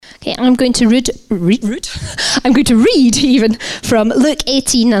Okay, I'm going to read even from Luke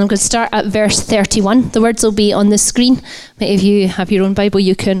 18, and I'm going to start at verse 31. The words will be on the screen, but if you have your own Bible,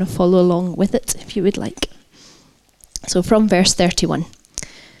 you can follow along with it if you would like. So from verse 31.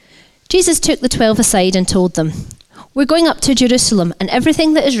 Jesus took the 12 aside and told them, "We're going up to Jerusalem, and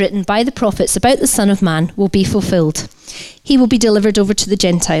everything that is written by the prophets about the Son of Man will be fulfilled. He will be delivered over to the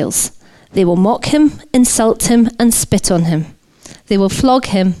Gentiles. They will mock him, insult him, and spit on him. They will flog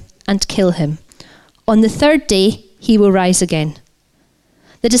him and kill him. On the third day, he will rise again."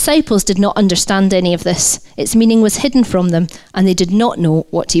 The disciples did not understand any of this. Its meaning was hidden from them, and they did not know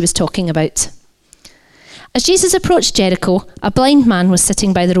what he was talking about. As Jesus approached Jericho, a blind man was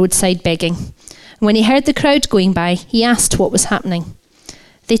sitting by the roadside begging. When he heard the crowd going by, he asked what was happening.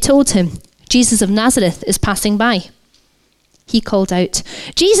 They told him, "Jesus of Nazareth is passing by." He called out,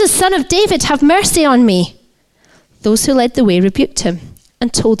 "Jesus, Son of David, have mercy on me." Those who led the way rebuked him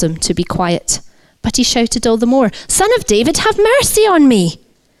and told him to be quiet. But he shouted all the more, "Son of David, have mercy on me."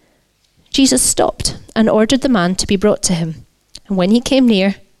 Jesus stopped and ordered the man to be brought to him. And when he came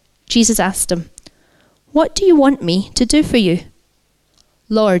near, Jesus asked him, "What do you want me to do for you?"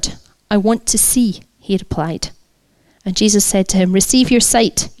 "Lord, I want to see," he replied. And Jesus said to him, "Receive your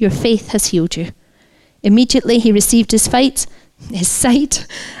sight. Your faith has healed you." Immediately he received his sight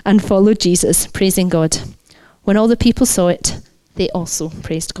and followed Jesus, praising God. When all the people saw it, they also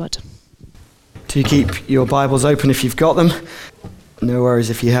praised God. Do keep your Bibles open if you've got them. No worries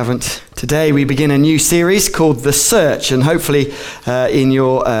if you haven't. Today we begin a new series called The Search, and hopefully in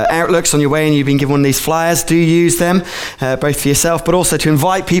your outlooks on your way in, you've been given one of these flyers. Do use them, both for yourself, but also to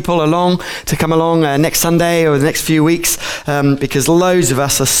invite people along, to come along next Sunday or the next few weeks, because loads of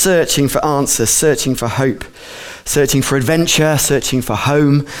us are searching for answers, searching for hope, searching for adventure, searching for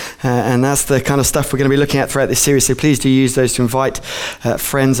home, and that's the kind of stuff we're going to be looking at throughout this series. So please do use those to invite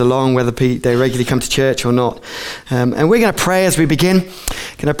friends along, whether they regularly come to church or not. And we're going to pray as we begin.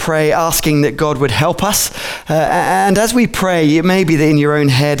 Going to pray asking that God would help us. And as we pray, it may be that in your own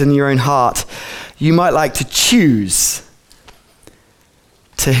head and your own heart, you might like to choose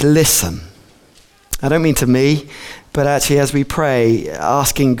to listen. I don't mean to me, but actually as we pray,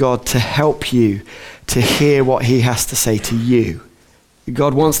 asking God to help you to hear what he has to say to you.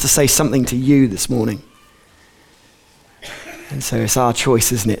 God wants to say something to you this morning. And so it's our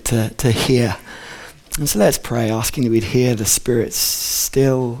choice, isn't it, to hear. And so let's pray, asking that we'd hear the Spirit's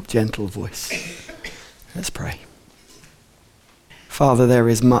still, gentle voice. Let's pray. Father, there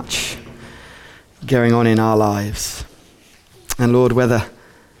is much going on in our lives. And Lord, whether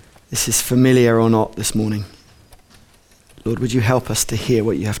this is familiar or not this morning, Lord, would you help us to hear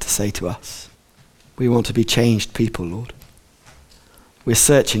what you have to say to us? We want to be changed people, Lord. We're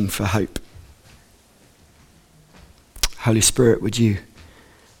searching for hope. Holy Spirit, would you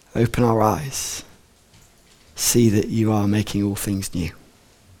open our eyes, see that you are making all things new.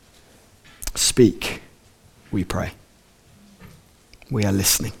 Speak, we pray. We are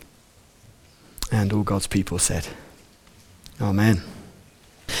listening. And all God's people said, Amen.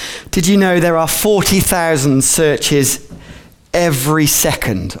 Did you know there are 40,000 searches every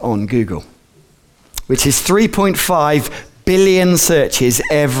second on Google, which is 3.5 billion searches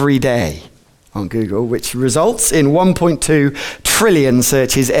every day on Google, which results in 1.2 trillion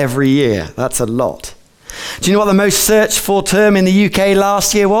searches every year. That's a lot. Do you know what the most searched for term in the UK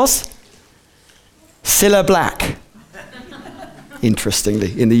last year was? Cilla Black.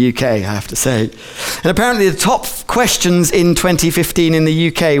 Interestingly, in the UK, I have to say. And apparently the top questions in 2015 in the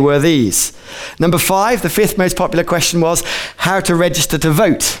UK were these. Number 5, the 5th most popular question was how to register to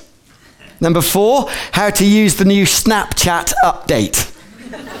vote. Number 4, how to use the new Snapchat update.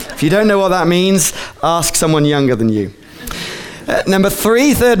 If you don't know what that means, ask someone younger than you. Number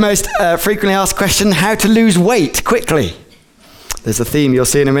 3, third most frequently asked question, how to lose weight quickly. There's a theme you'll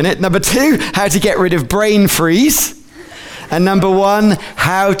see in a minute. Number 2, how to get rid of brain freeze. And number 1,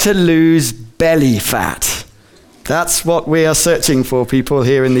 how to lose belly fat. That's what we are searching for, people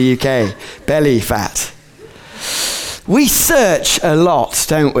here in the UK. Belly fat. We search a lot,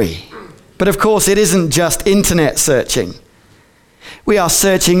 don't we? But of course, it isn't just internet searching. We are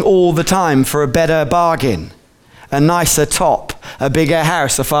searching all the time for a better bargain, a nicer top, a bigger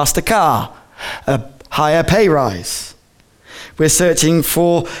house, a faster car, a higher pay rise. We're searching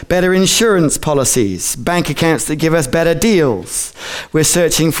for better insurance policies, bank accounts that give us better deals. We're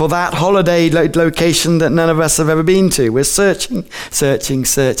searching for that holiday location that none of us have ever been to. We're searching.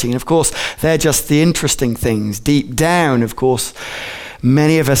 And of course, they're just the interesting things. Deep down, of course,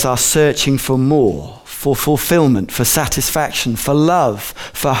 many of us are searching for more, for fulfillment, for satisfaction, for love,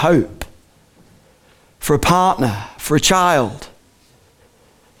 for hope, for a partner, for a child.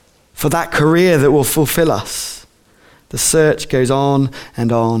 for that career that will fulfill us. The search goes on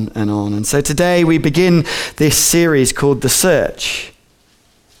and on and on. And so today we begin this series called The Search.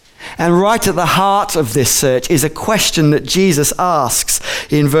 And right at the heart of this search is a question that Jesus asks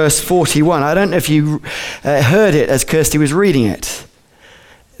in verse 41. I don't know if you heard it as Kirsty was reading it.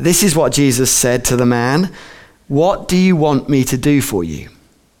 This is what Jesus said to the man: "What do you want me to do for you?"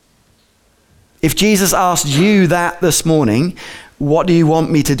 If Jesus asked you that this morning, what do you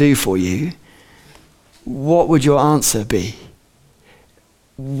want me to do for you? What would your answer be?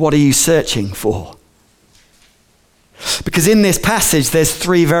 What are you searching for? Because in this passage, there's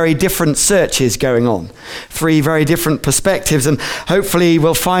three very different searches going on, three very different perspectives, and hopefully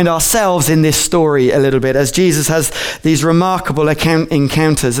we'll find ourselves in this story a little bit as Jesus has these remarkable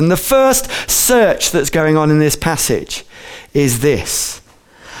encounters. And the first search that's going on in this passage is this: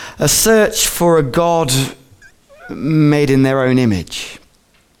 a search for a God made in their own image.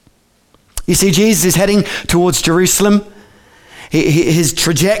 You see, Jesus is heading towards Jerusalem. His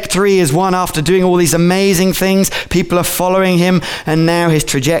trajectory is one after doing all these amazing things. People are following him, and now his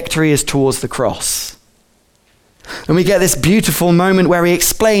trajectory is towards the cross. And we get this beautiful moment where he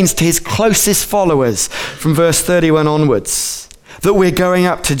explains to his closest followers from verse 31 onwards that we're going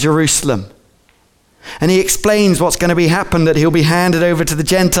up to Jerusalem. And he explains what's going to be happen, that he'll be handed over to the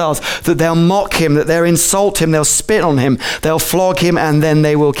Gentiles, that they'll mock him, that they'll insult him, they'll spit on him, they'll flog him, and then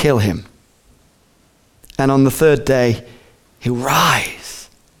they will kill him. And on the third day, he'll rise.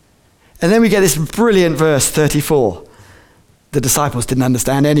 And then we get this brilliant verse 34. The disciples didn't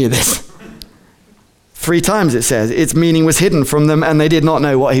understand any of this. 3 times it says its meaning was hidden from them and they did not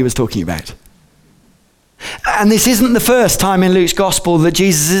know what he was talking about. And this isn't the first time in Luke's gospel that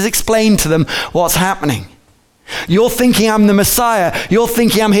Jesus has explained to them what's happening. You're thinking I'm the Messiah. You're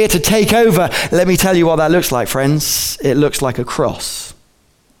thinking I'm here to take over. Let me tell you what that looks like, friends. It looks like a cross.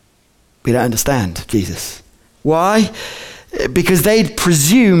 We don't understand Jesus. Why? Because they'd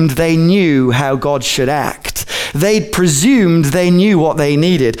presumed they knew how God should act. They'd presumed they knew what they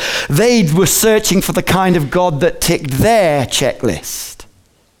needed. They were searching for the kind of God that ticked their checklist.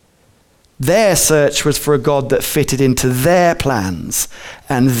 Their search was for a God that fitted into their plans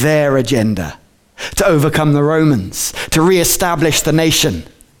and their agenda, to overcome the Romans, to re-establish the nation.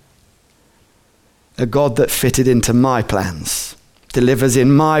 A God that fitted into my plans, delivers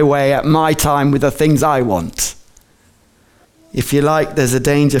in my way, at my time, with the things I want. If you like, there's a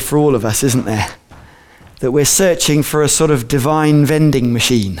danger for all of us, isn't there? That we're searching for a sort of divine vending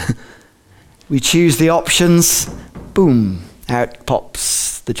machine. We choose the options, boom, out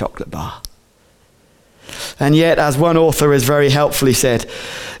pops the chocolate bar. And yet, as one author has very helpfully said,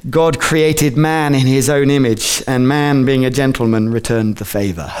 God created man in his own image, and man, being a gentleman, returned the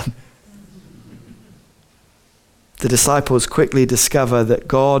favor. The disciples quickly discover that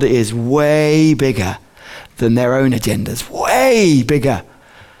God is way bigger than their own agendas, way bigger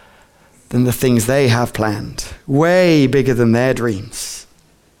than the things they have planned, way bigger than their dreams.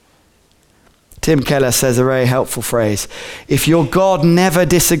 Tim Keller says a very helpful phrase: if your God never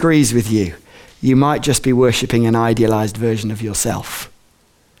disagrees with you, you might just be worshipping an idealized version of yourself.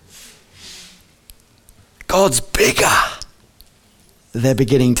 God's bigger, they're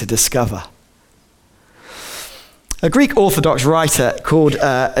beginning to discover. A Greek Orthodox writer called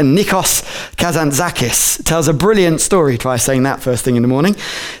Nikos Kazantzakis tells a brilliant story, try saying that first thing in the morning,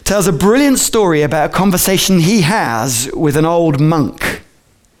 tells a brilliant story about a conversation he has with an old monk.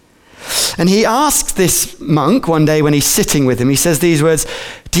 And he asks this monk one day when he's sitting with him, he says these words: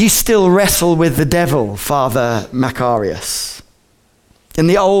 "Do you still wrestle with the devil, Father Macarius?" And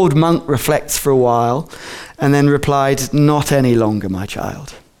the old monk reflects for a while and then replied, "Not any longer, my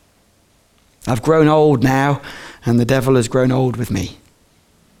child. I've grown old now, and the devil has grown old with me.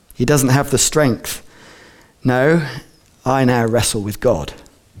 He doesn't have the strength. No, I now wrestle with God."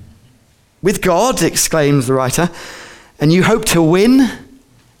 "With God?" exclaims the writer. "And you hope to win?"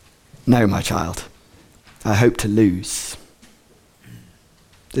 "No, my child. I hope to lose."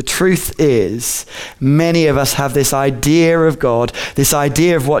 The truth is, many of us have this idea of God, this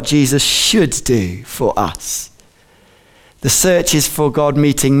idea of what Jesus should do for us. The search is for God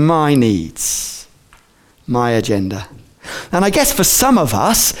meeting my needs, my agenda. And I guess for some of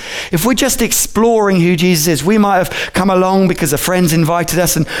us, if we're just exploring who Jesus is, we might have come along because a friend's invited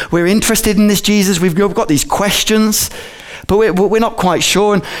us and we're interested in this Jesus. We've got these questions, but we're not quite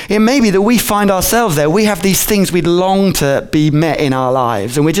sure. And it may be that we find ourselves there. We have these things we'd long to be met in our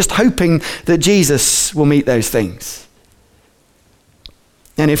lives, and we're just hoping that Jesus will meet those things.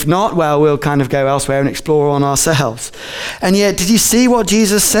 And if not, well, we'll kind of go elsewhere and explore on ourselves. And yet, did you see what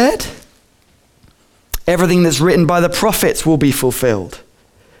Jesus said? Everything that's written by the prophets will be fulfilled.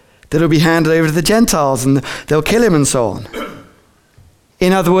 that he'll be handed over to the Gentiles and they'll kill him and so on.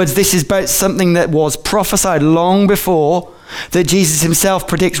 In other words, this is about something that was prophesied long before, that Jesus himself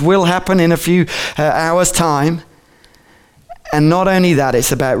predicts will happen in a few hours' time. And not only that,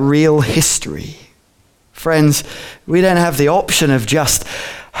 it's about real history. Friends, we don't have the option of just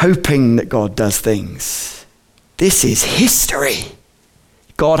hoping that God does things. This is history.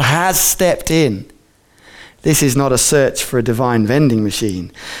 God has stepped in. This is not a search for a divine vending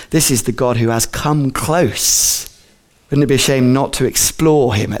machine. This is the God who has come close. Wouldn't it be a shame not to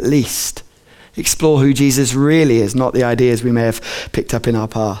explore him at least? Explore who Jesus really is, not the ideas we may have picked up in our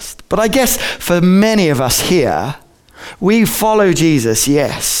past. But I guess for many of us here, we follow Jesus,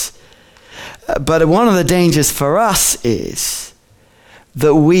 yes. But one of the dangers for us is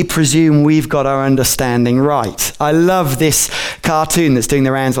that we presume we've got our understanding right. I love this cartoon that's doing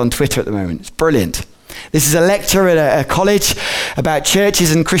the rounds on Twitter at the moment. It's brilliant. This is a lecture at a college about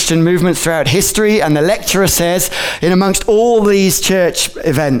churches and Christian movements throughout history, and the lecturer says, in amongst all these church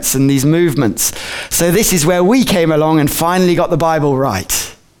events and these movements, so this is where we came along and finally got the Bible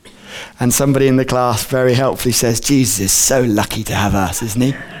right. And somebody in the class very helpfully says, Jesus is so lucky to have us, isn't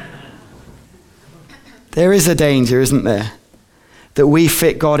he? There is a danger, isn't there, that we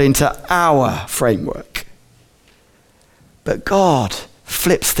fit God into our framework. But God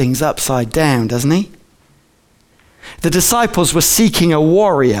flips things upside down, doesn't he? The disciples were seeking a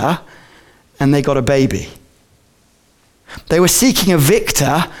warrior, and they got a baby. They were seeking a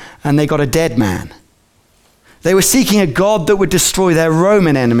victor, and they got a dead man. They were seeking a God that would destroy their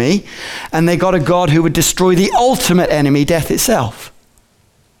Roman enemy, and they got a God who would destroy the ultimate enemy, death itself.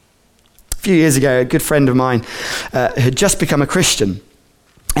 A few years ago, a good friend of mine had just become a Christian,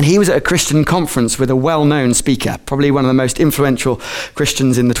 and he was at a Christian conference with a well-known speaker, probably one of the most influential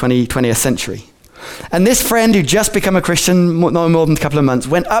Christians in the 20th century. And this friend who'd just become a Christian, no more than a couple of months,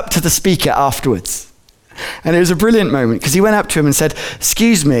 went up to the speaker afterwards. And it was a brilliant moment, because he went up to him and said,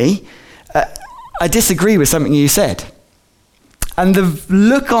 "Excuse me, I disagree with something you said." And the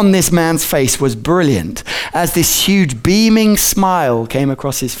look on this man's face was brilliant, as this huge beaming smile came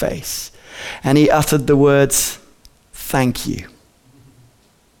across his face. And he uttered the words, "Thank you."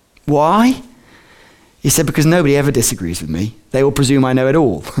 Why? He said, because nobody ever disagrees with me. They all presume I know it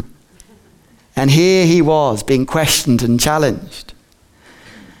all. And here he was, being questioned and challenged.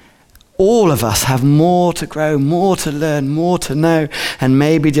 All of us have more to grow, more to learn, more to know. And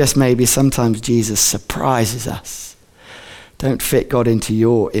maybe, just maybe, sometimes Jesus surprises us. Don't fit God into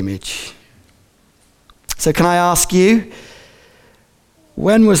your image. So can I ask you,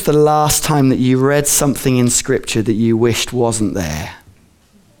 when was the last time that you read something in Scripture that you wished wasn't there?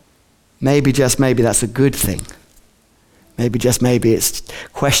 Maybe, just maybe, that's a good thing. Maybe, just maybe, it's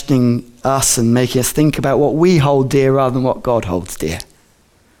questioning us and making us think about what we hold dear rather than what God holds dear.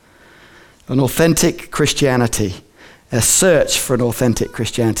 An authentic Christianity, a search for an authentic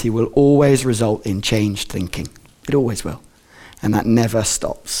Christianity, will always result in changed thinking. It always will. And that never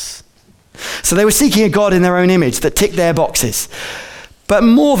stops. So they were seeking a God in their own image that ticked their boxes. But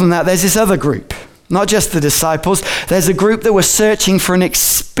more than that, there's this other group. Not just the disciples. There's a group that were searching for an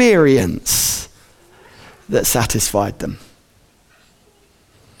experience that satisfied them.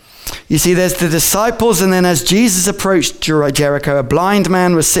 You see, there's the disciples, and then as Jesus approached Jericho, a blind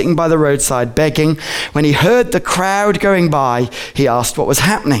man was sitting by the roadside begging. When he heard the crowd going by, he asked what was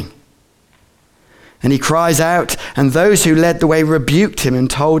happening. And he cries out, and those who led the way rebuked him and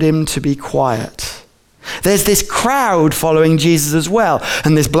told him to be quiet. There's this crowd following Jesus as well,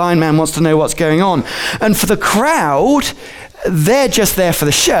 and this blind man wants to know what's going on. And for the crowd, they're just there for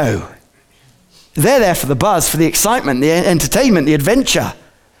the show. They're there for the buzz, for the excitement, the entertainment, the adventure.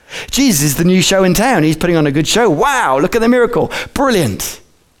 Jesus is the new show in town. He's putting on a good show. Wow, look at the miracle. Brilliant.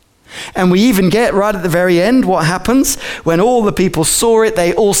 And we even get right at the very end what happens. When all the people saw it,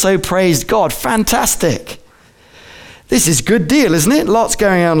 they also praised God. Fantastic. This is a good deal, isn't it? Lots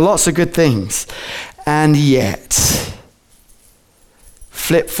going on, lots of good things. And yet,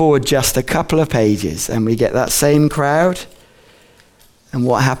 flip forward just a couple of pages and we get that same crowd. And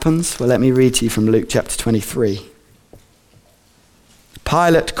what happens? Well, let me read to you from Luke chapter 23.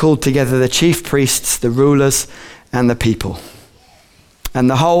 Pilate called together the chief priests, the rulers, and the people. And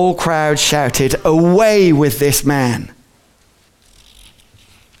the whole crowd shouted, "Away with this man!"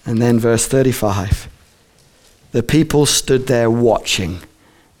 And then verse 35. The people stood there watching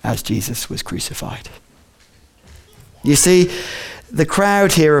as Jesus was crucified. You see, the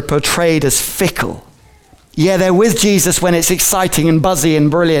crowd here are portrayed as fickle. Yeah, they're with Jesus when it's exciting and buzzy and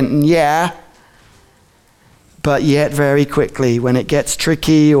brilliant, and yeah. But yet very quickly, when it gets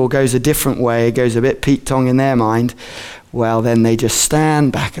tricky or goes a different way, it goes a bit Pete Tong in their mind, well, then they just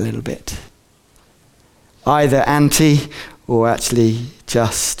stand back a little bit. Either anti or actually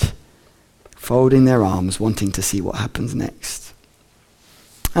just folding their arms, wanting to see what happens next.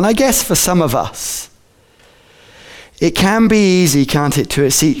 And I guess for some of us, it can be easy, can't it, to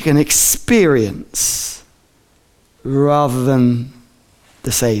seek an experience rather than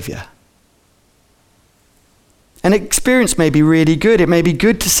the Saviour. An experience may be really good. It may be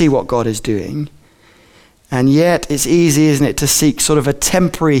good to see what God is doing. And yet it's easy, isn't it, to seek sort of a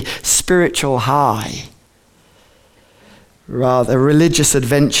temporary spiritual high. Rather, a religious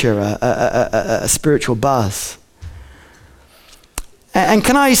adventure, a spiritual buzz. And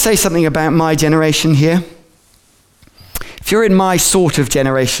can I say something about my generation here? If you're in my sort of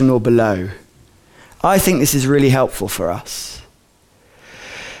generation or below, I think this is really helpful for us.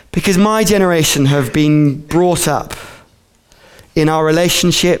 Because my generation have been brought up in our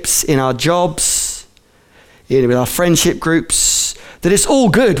relationships, in our jobs, with our friendship groups, that it's all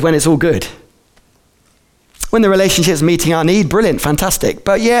good when it's all good. When the relationship's meeting our need, brilliant, fantastic.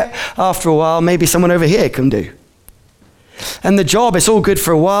 But yet, after a while, maybe someone over here can do. And the job, it's all good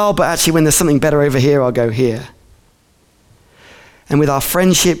for a while, but actually when there's something better over here, I'll go here. And with our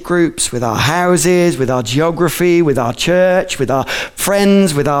friendship groups, with our houses, with our geography, with our church, with our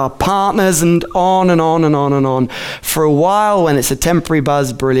friends, with our partners, and on and on and on and on. For a while, when it's a temporary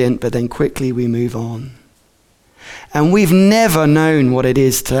buzz, brilliant, but then quickly we move on. And we've never known what it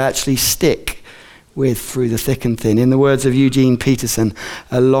is to actually stick with through the thick and thin. In the words of Eugene Peterson,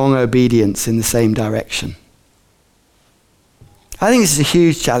 a long obedience in the same direction. I think this is a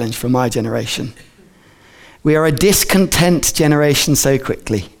huge challenge for my generation. We are a discontent generation so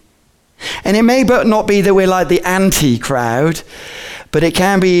quickly. And it may not be that we're like the anti-crowd, but it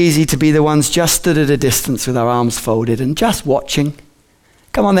can be easy to be the ones just stood at a distance with our arms folded and just watching.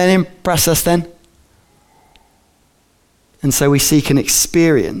 Come on then, impress us then. And so we seek an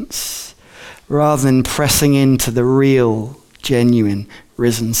experience rather than pressing into the real, genuine,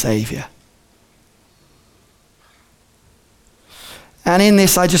 risen Saviour. And in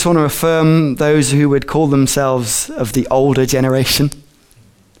this, I just want to affirm those who would call themselves of the older generation.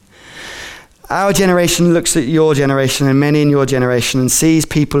 Our generation looks at your generation and many in your generation and sees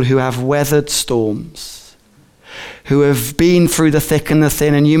people who have weathered storms, who have been through the thick and the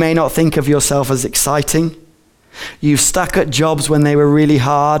thin, and you may not think of yourself as exciting. You've stuck at jobs when they were really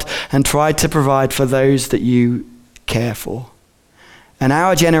hard and tried to provide for those that you care for. And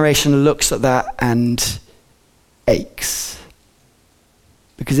our generation looks at that and aches.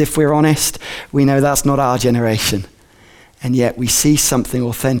 Because if we're honest, we know that's not our generation. And yet we see something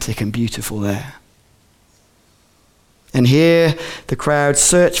authentic and beautiful there. And here the crowd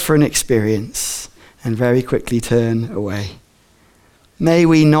search for an experience and very quickly turn away. May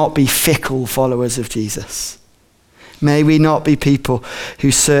we not be fickle followers of Jesus. May we not be people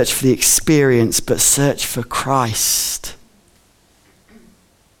who search for the experience but search for Christ.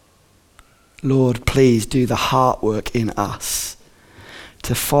 Lord, please do the heart work in us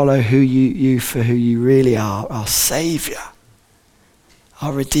to follow you for who you really are, our Saviour,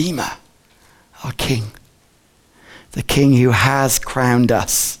 our Redeemer, our King, the King who has crowned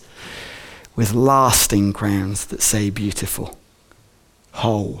us with lasting crowns that say beautiful,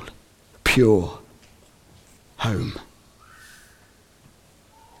 whole, pure, home.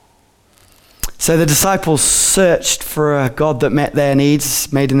 So the disciples searched for a God that met their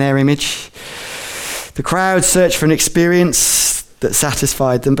needs, made in their image. The crowd searched for an experience that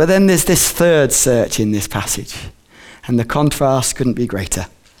satisfied them. But then there's this third search in this passage. And the contrast couldn't be greater.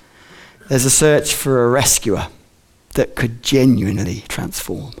 There's a search for a rescuer that could genuinely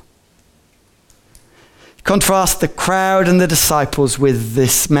transform. Contrast the crowd and the disciples with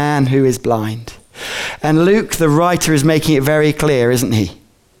this man who is blind. And Luke, the writer, is making it very clear, isn't he?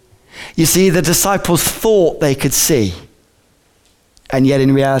 You see, the disciples thought they could see, and yet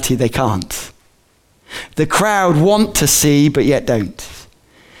in reality they can't. The crowd want to see, but yet don't.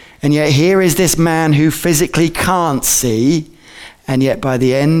 And yet here is this man who physically can't see, and yet by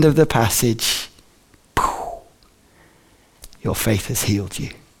the end of the passage, your faith has healed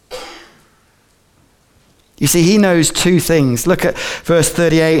you. You see, he knows two things. Look at verse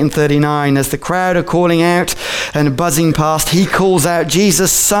 38 and 39. As the crowd are calling out and buzzing past, he calls out,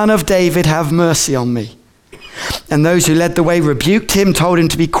 Jesus, Son of David, have mercy on me. And those who led the way rebuked him, told him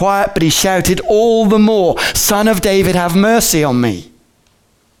to be quiet, but he shouted all the more, Son of David, have mercy on me.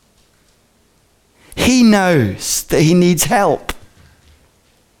 He knows that he needs help.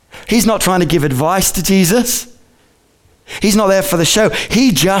 He's not trying to give advice to Jesus. He's not there for the show.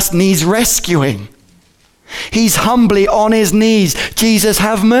 He just needs rescuing. He's humbly on his knees. Jesus,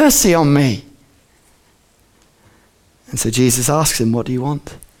 have mercy on me. And so Jesus asks him, what do you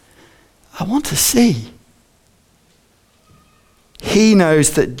want? I want to see. He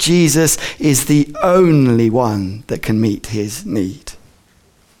knows that Jesus is the only one that can meet his need.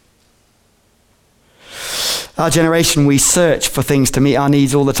 Our generation, we search for things to meet our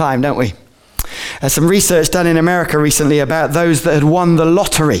needs all the time, don't we? There's some research done in America recently about those that had won the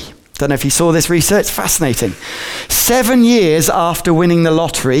lottery. Don't know if you saw this research. Fascinating. 7 years after winning the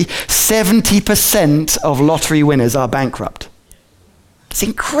lottery, 70% of lottery winners are bankrupt. It's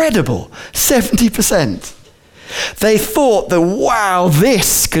incredible. 70%. They thought that, wow,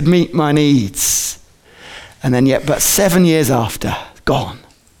 this could meet my needs. And then yet, but 7 years after, gone.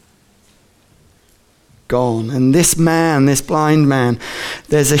 Gone. And this man, this blind man,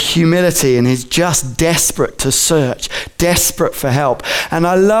 there's a humility and he's just desperate to search, desperate for help. And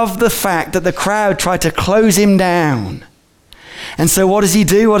I love the fact that the crowd tried to close him down. And so what does he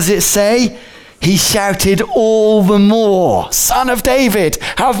do? What does it say? He shouted all the more, Son of David,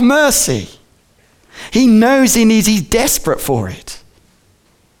 have mercy. He knows he needs, he's desperate for it.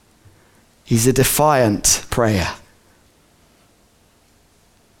 He's a defiant prayer.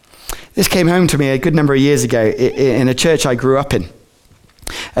 This came home to me a good number of years ago in a church I grew up in.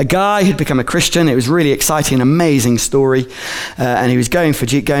 A guy had become a Christian. It was really exciting, amazing story. And he was going for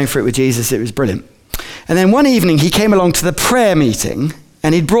it with Jesus. It was brilliant. And then one evening he came along to the prayer meeting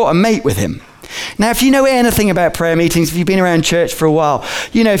and he'd brought a mate with him. Now, if you know anything about prayer meetings, if you've been around church for a while,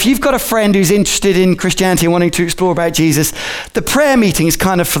 you know, if you've got a friend who's interested in Christianity and wanting to explore about Jesus, the prayer meeting is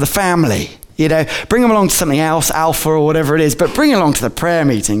kind of for the family. You know, bring them along to something else, Alpha or whatever it is, but bring them along to the prayer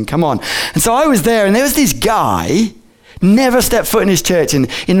meeting, come on. And so I was there and there was this guy, never stepped foot in his church in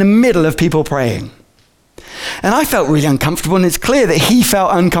the middle of people praying. And I felt really uncomfortable, and it's clear that he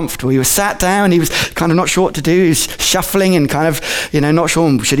felt uncomfortable. He was sat down, he was kind of not sure what to do, he was shuffling and kind of, you know, not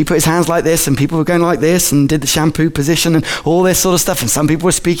sure, should he put his hands like this? And people were going like this and did the shampoo position and all this sort of stuff. And some people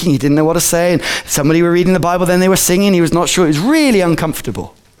were speaking, he didn't know what to say. And somebody were reading the Bible, then they were singing, he was not sure. It was really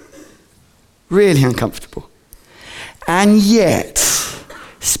uncomfortable. Really uncomfortable. And yet,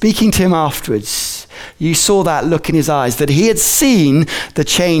 speaking to him afterwards, you saw that look in his eyes, that he had seen the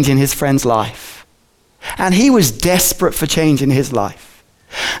change in his friend's life. And he was desperate for change in his life.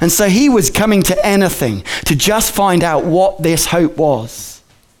 And so he was coming to anything to just find out what this hope was.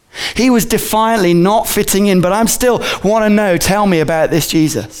 He was defiantly not fitting in, but I'm still want to know, tell me about this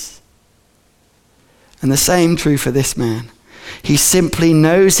Jesus. And the same true for this man. He simply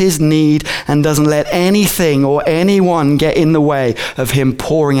knows his need and doesn't let anything or anyone get in the way of him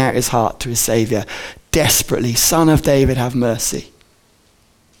pouring out his heart to his Savior. Desperately, Son of David, have mercy.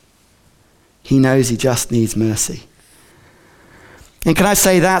 He knows he just needs mercy. And can I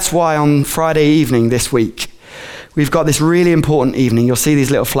say that's why on Friday evening this week, we've got this really important evening. You'll see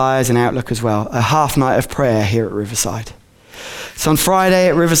these little flyers in Outlook as well. A half night of prayer here at Riverside. It's on Friday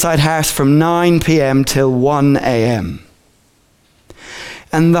at Riverside House from 9 p.m. till 1 a.m.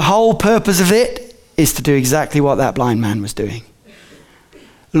 And the whole purpose of it is to do exactly what that blind man was doing.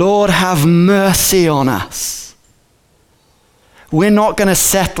 Lord, have mercy on us. We're not going to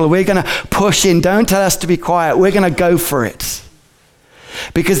settle. We're going to push in. Don't tell us to be quiet. We're going to go for it.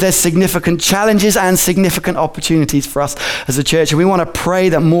 Because there's significant challenges and significant opportunities for us as a church. And we want to pray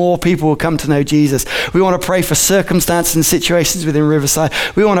that more people will come to know Jesus. We want to pray for circumstances and situations within Riverside.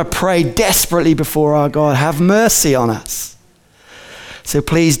 We want to pray desperately before our God. Have mercy on us. So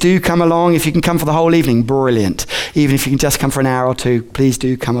please do come along. If you can come for the whole evening, brilliant. Even if you can just come for an hour or two, please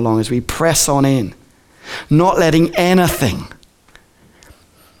do come along as we press on in. Not letting anything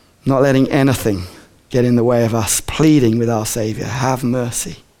get in the way of us pleading with our Savior. Have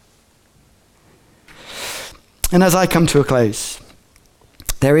mercy. And as I come to a close,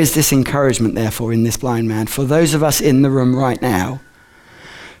 there is this encouragement, therefore, in this blind man, for those of us in the room right now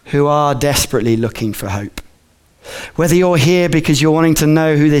who are desperately looking for hope. Whether you're here because you're wanting to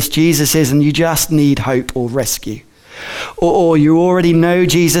know who this Jesus is and you just need hope or rescue, or you already know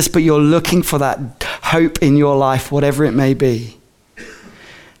Jesus but you're looking for that hope in your life, whatever it may be.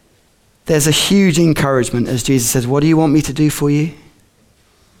 There's a huge encouragement as Jesus says, what do you want me to do for you?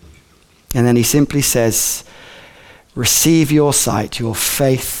 And then he simply says, receive your sight, your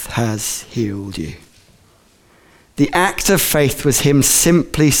faith has healed you. The act of faith was him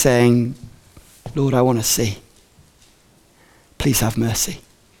simply saying, Lord, I want to see. Please have mercy.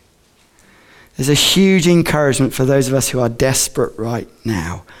 There's a huge encouragement for those of us who are desperate right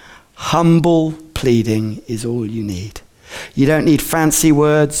now. Humble pleading is all you need. You don't need fancy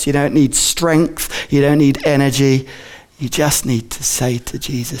words. You don't need strength. You don't need energy. You just need to say to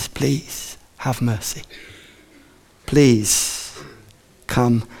Jesus, please have mercy. Please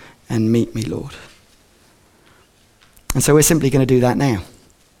come and meet me, Lord. And so we're simply going to do that now.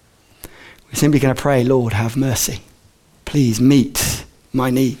 We're simply going to pray, Lord, have mercy. Please meet my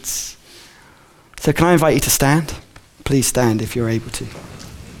needs. So can I invite you to stand? Please stand if you're able to.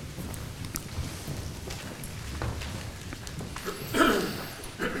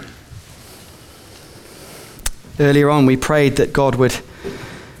 Earlier on, we prayed that God would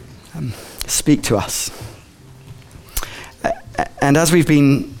speak to us. And as we've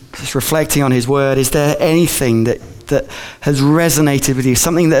been just reflecting on his word, is there anything that has resonated with you?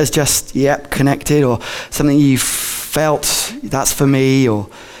 Something that has just, connected, or something you've felt, that's for me, or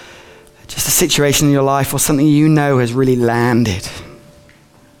just a situation in your life, or something you know has really landed?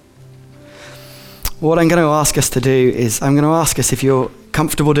 What I'm going to ask us to do is, I'm going to ask us if you're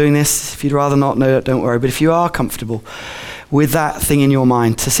comfortable doing this. If you'd rather not, no, don't worry. But if you are comfortable with that thing in your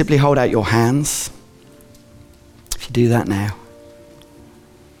mind, to simply hold out your hands. If you do that now.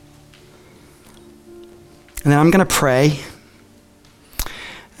 And then I'm going to pray.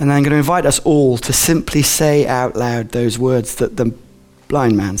 And then I'm going to invite us all to simply say out loud those words that the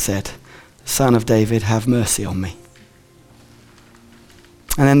blind man said. Son of David, have mercy on me.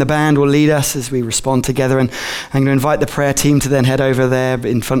 And then the band will lead us as we respond together. And I'm going to invite the prayer team to then head over there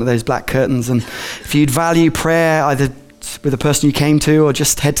in front of those black curtains. And if you'd value prayer, either with the person you came to, or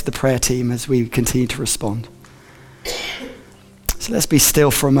just head to the prayer team as we continue to respond. So let's be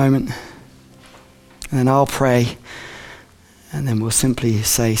still for a moment. And then I'll pray. And then we'll simply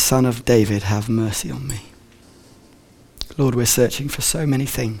say, Son of David, have mercy on me. Lord, we're searching for so many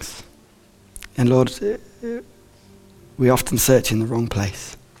things. And Lord, we often search in the wrong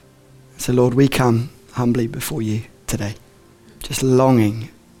place. So Lord, we come humbly before you today, just longing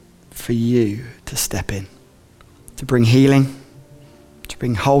for you to step in, to bring healing, to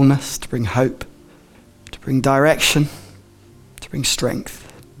bring wholeness, to bring hope, to bring direction, to bring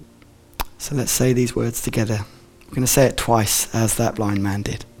strength. So let's say these words together. We're going to say it twice as that blind man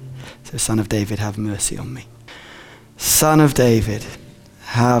did. So, Son of David, have mercy on me. Son of David,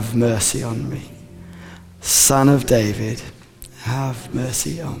 have mercy on me. Son of David, have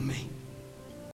mercy on me.